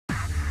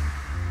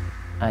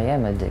I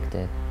am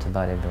addicted to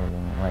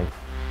bodybuilding, like,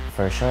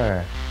 for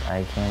sure.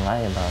 I can't lie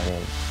about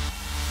it.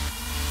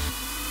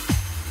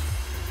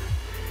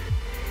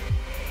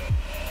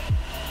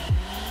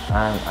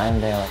 I'm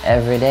there like,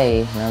 every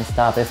day,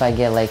 non-stop. If I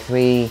get like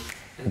 3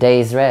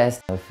 days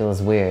rest, it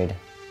feels weird.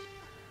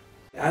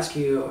 I ask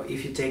you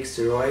if you take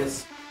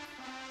steroids.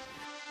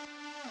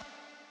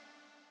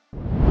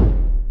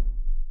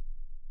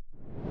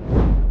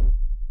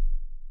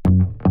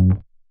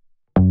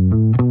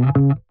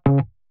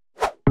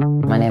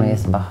 My name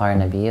is Bakhar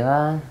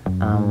Nabieva.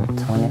 I'm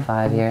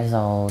 25 years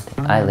old.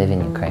 I live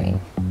in Ukraine.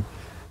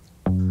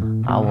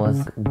 I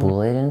was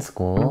bullied in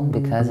school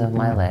because of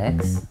my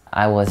legs.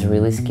 I was a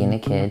really skinny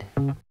kid.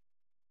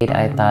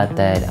 I thought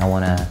that I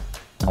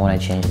wanna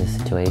change the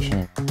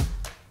situation.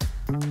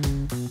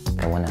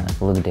 I wanna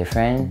look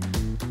different.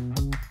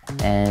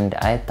 And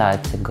I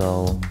thought to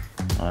go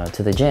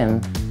to the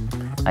gym.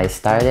 I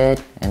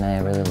started and I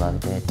really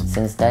loved it.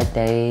 Since that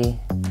day,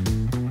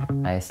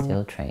 I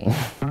still train.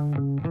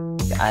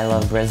 I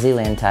love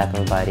Brazilian type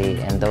of body,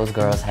 and those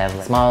girls have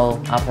like small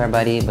upper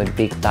body but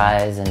big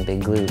thighs and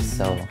big glutes,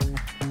 so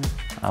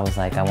I was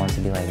like, I want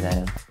to be like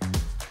that.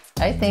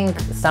 I think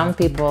some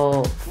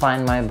people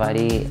find my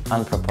body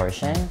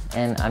unproportioned,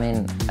 and I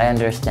mean, I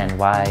understand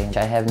why.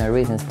 I have no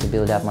reasons to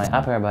build up my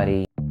upper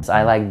body. So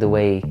I like the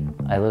way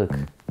I look,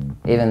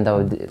 even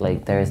though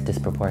like there is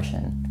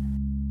disproportion.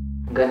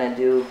 I'm gonna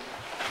do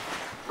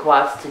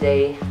quads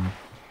today,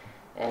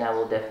 and I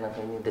will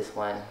definitely need this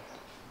one.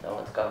 So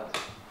let's go.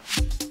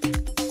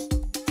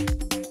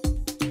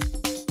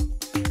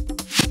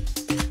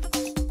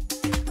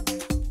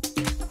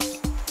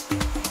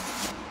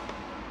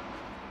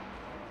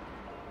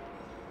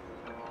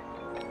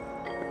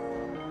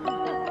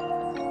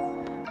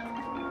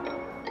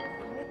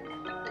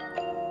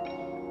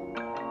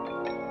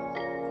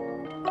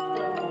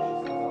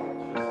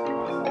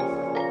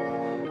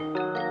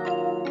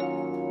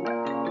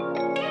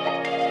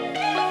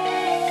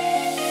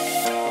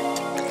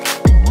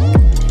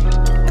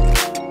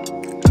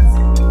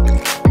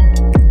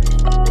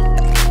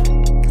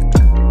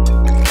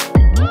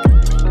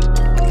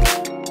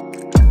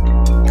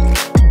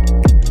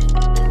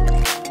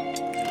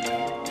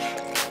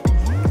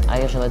 I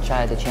usually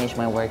try to change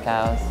my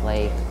workouts,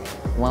 like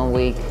 1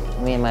 week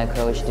me and my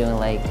coach doing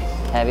like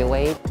heavy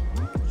weight,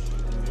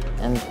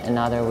 and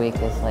another week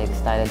is like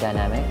style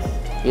dynamics.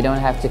 You don't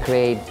have to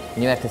create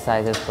new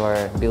exercises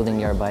for building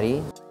your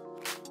body.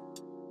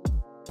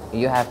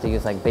 You have to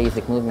use like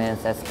basic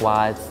movements as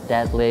squats,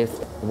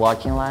 deadlifts,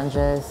 walking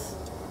lunges,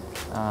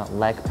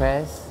 leg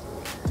press,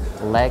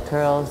 leg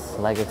curls,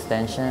 leg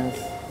extensions,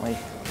 like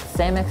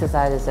same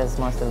exercises as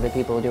most of the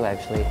people do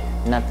actually,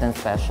 nothing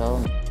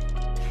special.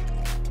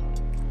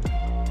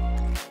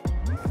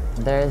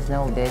 There is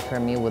no day for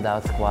me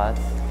without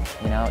squats,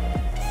 you know?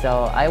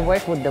 So I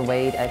work with the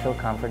weight I feel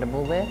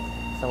comfortable with.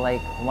 So like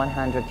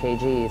 100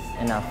 kg is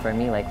enough for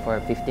me, like for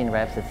 15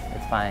 reps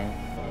it's fine.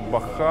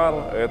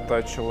 Бахар –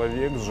 это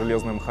человек с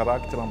железным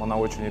характером, она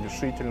очень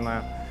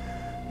решительная.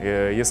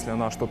 И если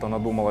она что-то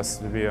надумала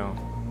себе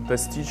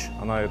достичь,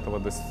 она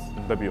этого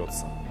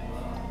добьется.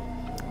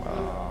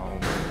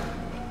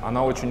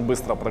 Она очень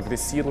быстро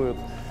прогрессирует.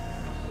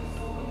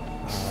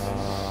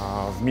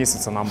 В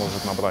месяц она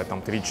может набрать там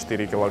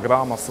 3-4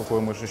 килограмма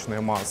сухой мышечной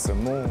массы.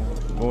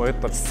 Ну,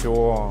 это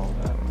все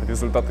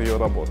результат ее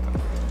работы.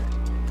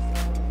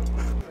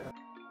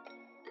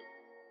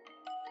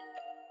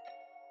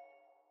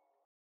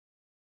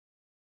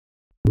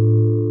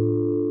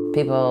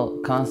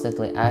 People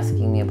constantly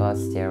asking me about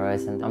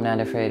steroids, and I'm not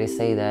afraid to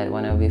say that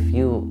one of the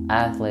few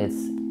athletes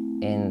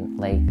in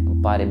like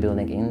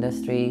bodybuilding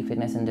industry,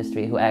 fitness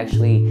industry, who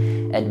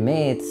actually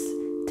admits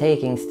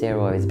taking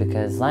steroids,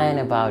 because lying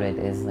about it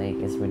is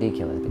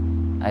ridiculous.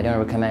 I don't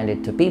recommend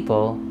it to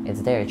people,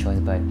 it's their choice,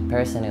 but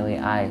personally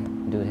I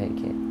do take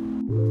it.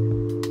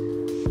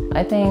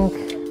 I think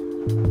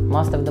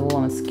most of the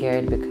women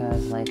scared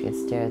because like it's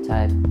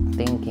stereotype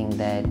thinking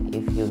that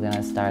if you're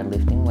gonna start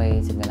lifting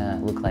weights, you're gonna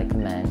look like a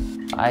man.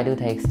 I do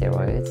take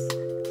steroids,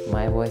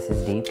 my voice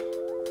is deep,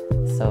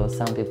 so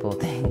some people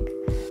think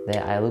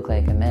that I look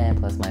like a man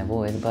plus my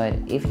voice, but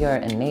if you're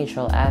a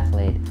natural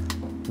athlete,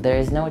 there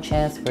is no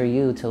chance for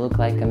you to look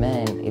like a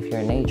man if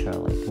you're natural,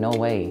 like no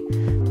way.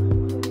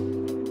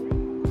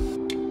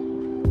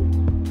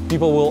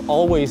 People will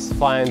always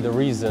find the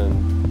reason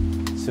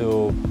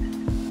to,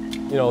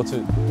 you know,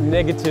 to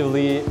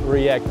negatively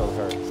react on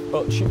her.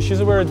 But she's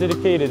a very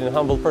dedicated and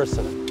humble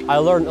person. I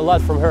learned a lot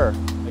from her.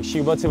 Like,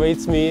 she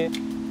motivates me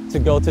to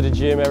go to the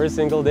gym every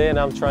single day, and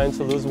I'm trying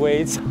to lose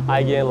weight.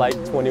 I gain like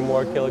 20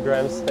 more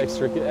kilograms,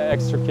 extra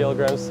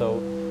kilograms,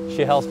 so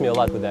she helps me a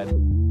lot with that.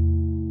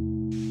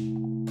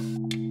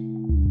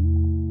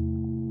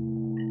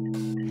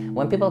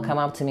 When people come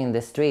up to me in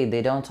the street,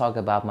 they don't talk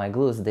about my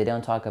glutes, they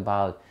don't talk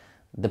about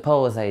the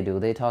pose I do,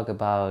 they talk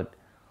about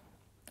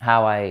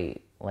how I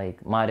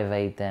like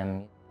motivate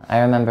them. I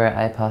remember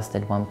I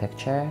posted one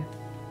picture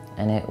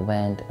and it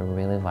went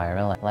really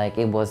viral. Like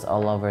it was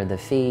all over the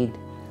feed,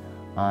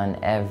 on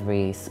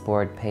every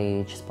sport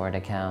page, sport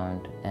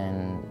account,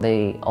 and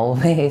they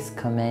always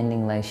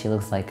commenting like she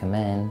looks like a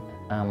man.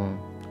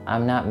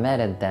 I'm not mad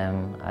at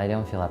them. I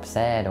don't feel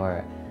upset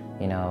or,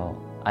 you know,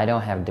 I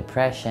don't have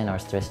depression or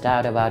stressed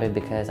out about it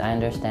because I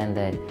understand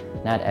that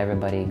not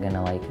everybody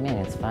gonna like me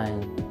and it's fine.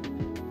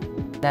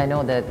 I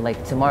know that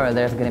like tomorrow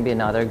there's gonna be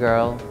another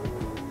girl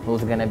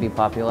who's gonna be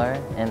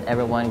popular and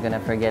everyone gonna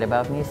forget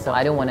about me. So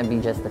I don't wanna be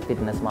just a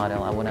fitness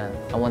model. I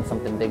want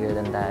something bigger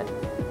than that.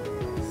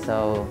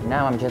 So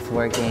now I'm just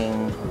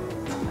working,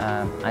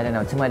 I don't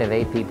know, to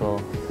motivate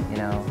people, you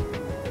know,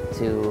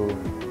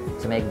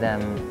 to make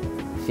them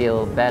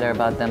feel better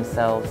about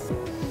themselves.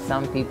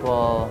 Some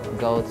people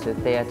go to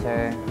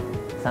theater,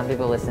 some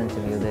people listen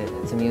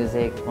to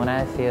music. When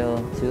I feel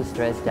too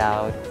stressed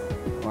out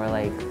or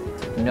like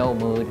no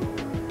mood,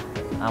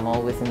 I'm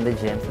always in the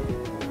gym.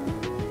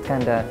 It's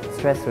kind of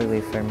stress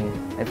relief for me.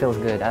 It feels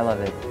good, I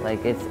love it.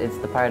 Like it's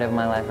the part of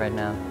my life right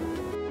now.